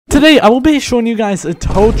Today, I will be showing you guys a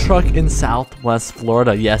tow truck in Southwest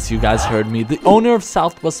Florida. Yes, you guys heard me. The owner of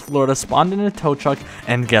Southwest Florida spawned in a tow truck,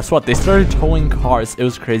 and guess what? They started towing cars. It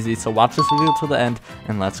was crazy. So watch this video to the end,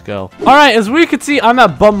 and let's go. Alright, as we can see, I'm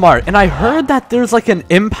at Bum Mart, and I heard that there's like an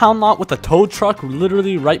impound lot with a tow truck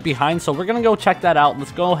literally right behind. So we're gonna go check that out.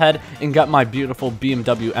 Let's go ahead and get my beautiful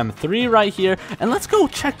BMW M3 right here, and let's go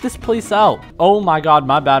check this place out. Oh my god,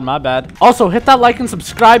 my bad. Also, hit that like and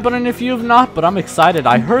subscribe button if you have not, but I'm excited.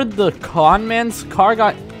 I heard the con man's car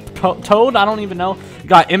got towed. I don't even know.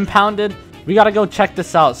 Got impounded. We gotta go check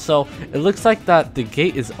this out. So it looks like that the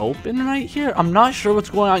gate is open right here. I'm not sure what's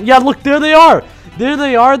going on. Yeah, look, there they are. There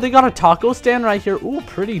they are. They got a taco stand right here. Ooh,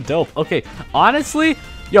 pretty dope. Okay, honestly,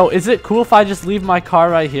 yo, is it cool if I just leave my car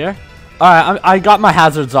right here? All right, I got my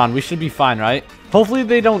hazards on. We should be fine, right? Hopefully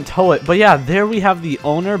they don't tow it. But yeah, there we have the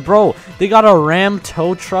owner. Bro, they got a Ram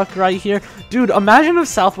tow truck right here. Dude, imagine if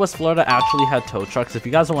Southwest Florida actually had tow trucks. If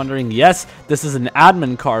you guys are wondering, yes, this is an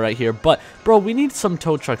admin car right here. But, bro, we need some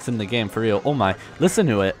tow trucks in the game for real. Oh my, listen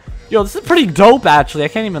to it. Yo, this is pretty dope, actually. I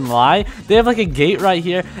can't even lie. They have like a gate right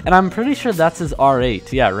here, and I'm pretty sure that's his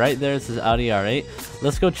R8. Yeah, right there is his Audi R8.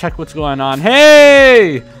 Let's go check what's going on.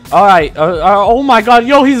 Hey! All right. Oh my god.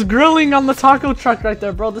 Yo, he's grilling on the taco truck right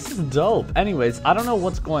there, bro. This is dope. Anyways, I don't know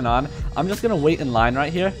what's going on. I'm just gonna wait in line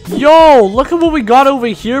right here. Yo, look at what we got over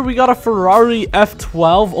here. We got a Ferrari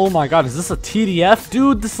F12. Oh my god, is this a TDF?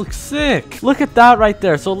 Dude, this looks sick. Look at that right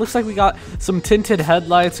there. So it looks like we got some tinted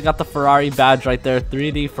headlights. We got the Ferrari badge right there.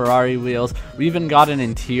 3D Ferrari wheels. We even got an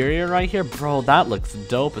interior right here. Bro, that looks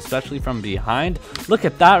dope, especially from behind. Look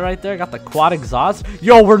at that right there. Got the quad exhaust.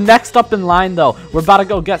 Yo, we're next up in line though. We're about to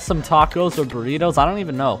go get some tacos or burritos. I don't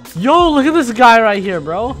even know. Yo, look at this guy right here,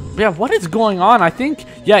 bro. Yeah, what is going on? I think,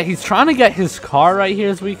 yeah, he's trying to get his car right here,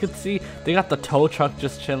 as we could see. They got the tow truck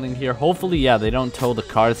just chilling here. Hopefully, yeah, they don't tow the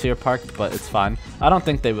cars here parked, but it's fine. I don't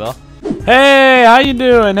think they will. Hey, how you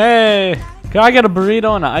doing? Hey. Can I get a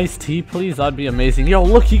burrito and an iced tea, please? That'd be amazing. Yo,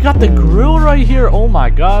 look, he got the grill right here. Oh my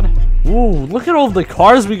god. Ooh, look at all the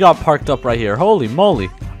cars we got parked up right here. Holy moly.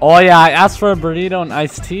 Oh yeah, I asked for a burrito and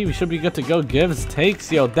iced tea. We should be good to go. Gives,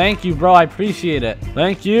 takes. Yo, thank you, bro. I appreciate it.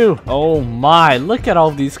 Thank you. Oh my, look at all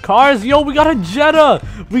these cars. Yo, we got a Jetta.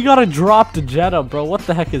 We got a dropped Jetta, bro. What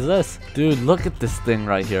the heck is this? Dude, look at this thing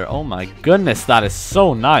right here. Oh my goodness, that is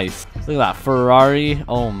so nice. Look at that Ferrari.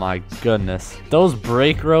 Oh my goodness. Those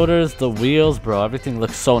brake rotors, the wheels, bro. Everything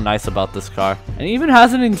looks so nice about this car. And it even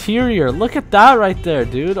has an interior. Look at that right there,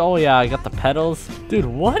 dude. Oh yeah, I got the pedals. Dude,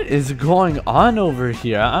 what is going on over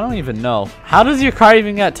here? I don't even know. How does your car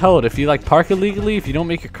even get towed? If you like park illegally, if you don't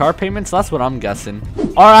make your car payments? That's what I'm guessing.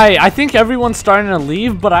 Alright, I think everyone's starting to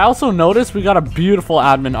leave, but I also noticed we got a beautiful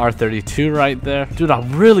admin R32 right there. Dude, I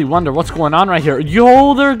really wonder what's going on right here.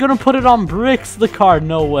 Yo, they're gonna put it on bricks, the car.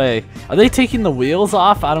 No way. Are they taking the wheels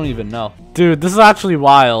off? I don't even know. Dude, this is actually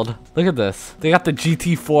wild. Look at this. They got the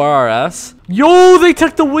GT4 RS. Yo, they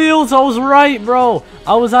took the wheels. I was right, bro.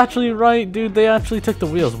 I was actually right, dude. They actually took the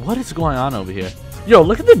wheels. What is going on over here? Yo,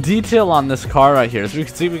 look at the detail on this car right here. As we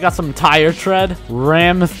can see, we got some tire tread.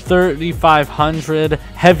 Ram 3500.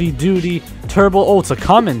 Heavy duty. Turbo. Oh, it's a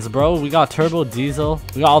Cummins, bro. We got turbo diesel.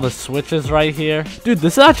 We got all the switches right here. Dude,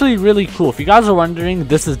 this is actually really cool. If you guys are wondering,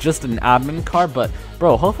 this is just an admin car, but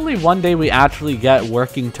bro, hopefully one day we actually get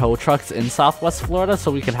working tow trucks in Southwest Florida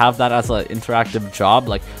so we can have that as an interactive job.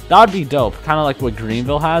 Like, that would be dope. Kind of like what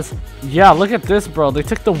Greenville has. Yeah, look at this, bro. They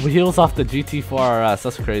took the wheels off the GT4 RS.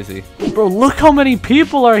 That's crazy. Bro, look how many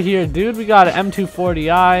people are here, dude. We got an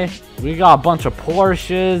M240i. We got a bunch of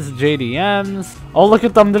Porsches, JDMs. Oh, look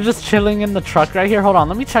at them. They're just chilling in the truck right here. Hold on.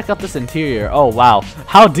 Let me check out this interior. Oh, wow.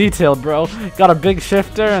 How detailed, bro. Got a big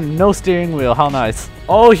shifter and no steering wheel. How nice.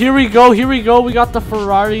 Oh, here we go. Here we go. We got the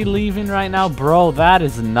Ferrari leaving right now. Bro, that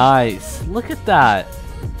is nice. Look at that.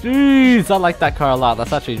 Jeez, I like that car a lot.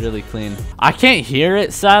 That's actually really clean. I can't hear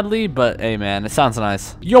it, sadly, but hey, man, it sounds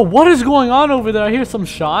nice. Yo, what is going on over there? I hear some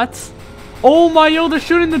shots. Oh, my, yo, they're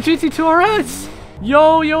shooting the GT2 RS.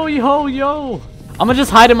 Yo, yo, yo, yo. I'm gonna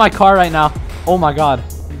just hide in my car right now. Oh my god.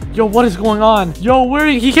 Yo, what is going on? Yo,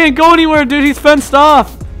 he can't go anywhere, dude. He's fenced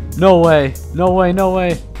off. No way. No way, no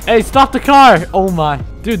way. Hey, stop the car. Oh my.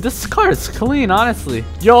 Dude, this car is clean, honestly.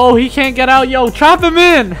 Yo, he can't get out. Yo, trap him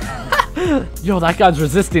in. Yo, that guy's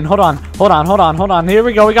resisting. Hold on. Hold on. Here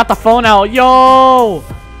we go. We got the phone out. Yo.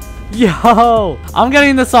 Yo. I'm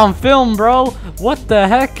getting this on film, bro. What the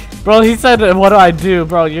heck? Bro, he said, what do I do?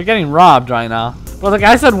 Bro, you're getting robbed right now. Bro, the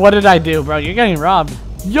guy said, what did I do, bro? You're getting robbed.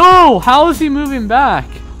 Yo, how is he moving back?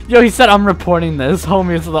 Yo, he said, I'm reporting this.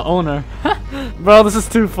 Homie, it's the owner. Bro, this is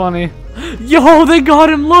too funny. Yo, they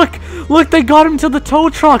got him. Look. Look, they got him to the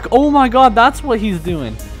tow truck. Oh my god, that's what he's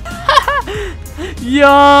doing. Yo!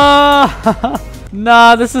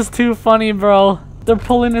 Nah, this is too funny, bro. They're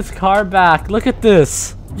pulling his car back. Look at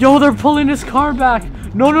this. Yo, they're pulling his car back.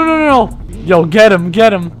 No, no, no, no, no. Yo, get him,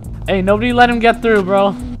 get him. Hey, nobody let him get through,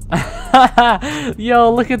 bro.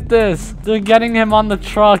 Yo, look at this. They're getting him on the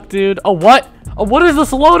truck, dude. Oh, what? Oh, what is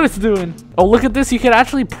this Lotus doing? Oh, look at this. You can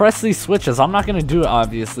actually press these switches. I'm not gonna do it,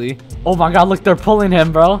 obviously. Oh my god, look, they're pulling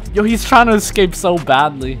him, bro. Yo, he's trying to escape so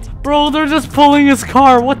badly. Bro, they're just pulling his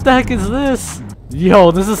car. What the heck is this?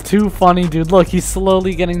 Yo, this is too funny, dude. Look, he's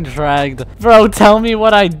slowly getting dragged. Bro, tell me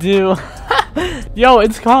what I do. Yo,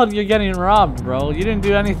 it's called you're getting robbed, bro. You didn't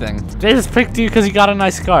do anything. They just picked you because you got a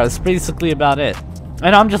nice car. That's basically about it.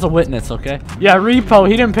 And I'm just a witness, okay? Yeah, Repo,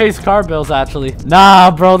 he didn't pay his car bills, actually. Nah,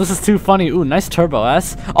 bro, this is too funny. Ooh, nice Turbo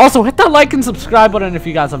S. Also, hit that like and subscribe button if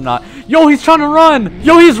you guys have not. Yo, he's trying to run.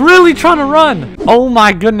 Yo, he's really trying to run. Oh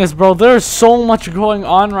my goodness, bro. There's so much going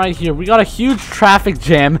on right here. We got a huge traffic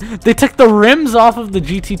jam. They took the rims off of the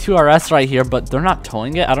GT2 RS right here, but they're not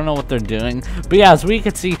towing it. I don't know what they're doing. But yeah, as we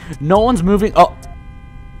can see, no one's moving. Oh,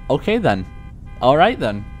 okay then. All right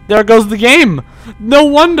then. There goes the game. No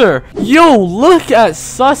wonder. Yo, look at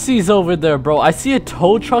Sussies over there, bro. I see a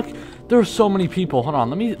tow truck. There are so many people. Hold on.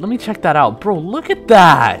 Let me check that out. Bro, look at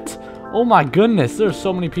that. Oh my goodness. There's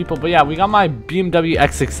so many people. But yeah, we got my BMW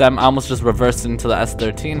X6M. I almost just reversed into the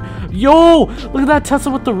S13. Yo, look at that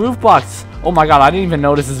Tesla with the roof box. Oh my god, I didn't even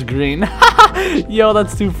notice it's green. Yo,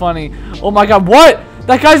 that's too funny. Oh my god, what?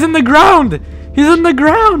 That guy's in the ground. He's in the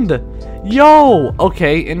ground. Yo,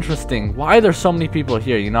 okay, interesting. Why are there so many people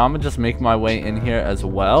here? You know, I'm gonna just make my way in here as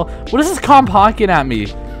well. What is this comp honking at me?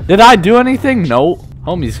 Did I do anything? No.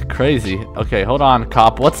 Homie's crazy. Okay, hold on,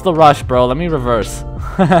 cop. What's the rush, bro? Let me reverse.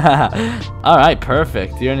 Alright,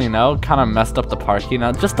 perfect. You already know, kind of messed up the parking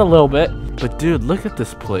just a little bit. But dude, look at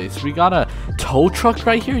this place. We got a tow truck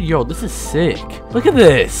right here. Yo, this is sick. Look at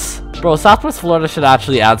this. Bro, Southwest Florida should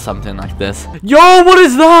actually add something like this. Yo, what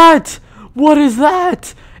is that? What is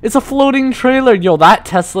that? It's a floating trailer. Yo, that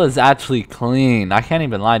Tesla is actually clean. I can't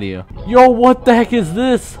even lie to you. Yo, what the heck is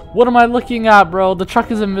this? What am I looking at, bro? The truck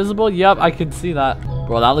is invisible? Yep, I can see that.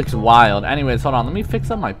 Bro, that looks wild. Anyways, hold on. Let me fix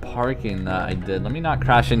up my parking that I did. Let me not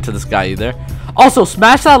crash into this guy either. Also,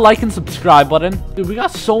 smash that like and subscribe button. Dude, we got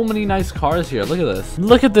so many nice cars here. Look at this.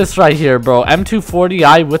 Look at this right here, bro.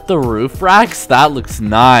 M240i with the roof racks. That looks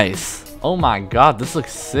nice. Oh my god, this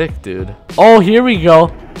looks sick, dude. Oh, here we go.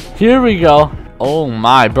 Here we go. Oh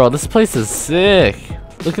my, bro, this place is sick.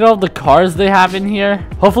 Look at all the cars they have in here.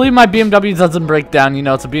 Hopefully my BMW doesn't break down. You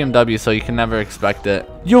know, it's a BMW, so you can never expect it.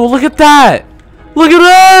 Yo, look at that. Look at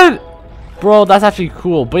that. Bro, that's actually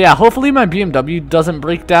cool. But yeah, hopefully my BMW doesn't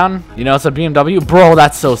break down. You know, it's a BMW. Bro,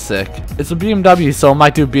 that's so sick. It's a BMW, so it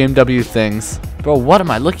might do BMW things. Bro, what am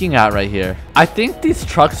I looking at right here? I think these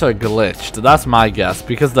trucks are glitched. That's my guess,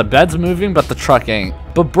 because the bed's moving, but the truck ain't.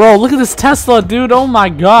 But bro, look at this Tesla, dude. Oh my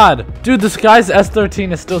god. Dude, this guy's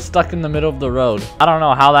S13 is still stuck in the middle of the road. I don't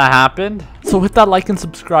know how that happened. So hit that like and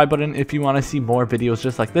subscribe button if you want to see more videos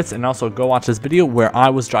just like this. And also go watch this video where I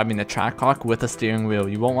was driving a Trackhawk with a steering wheel.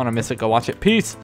 You won't want to miss it. Go watch it. Peace.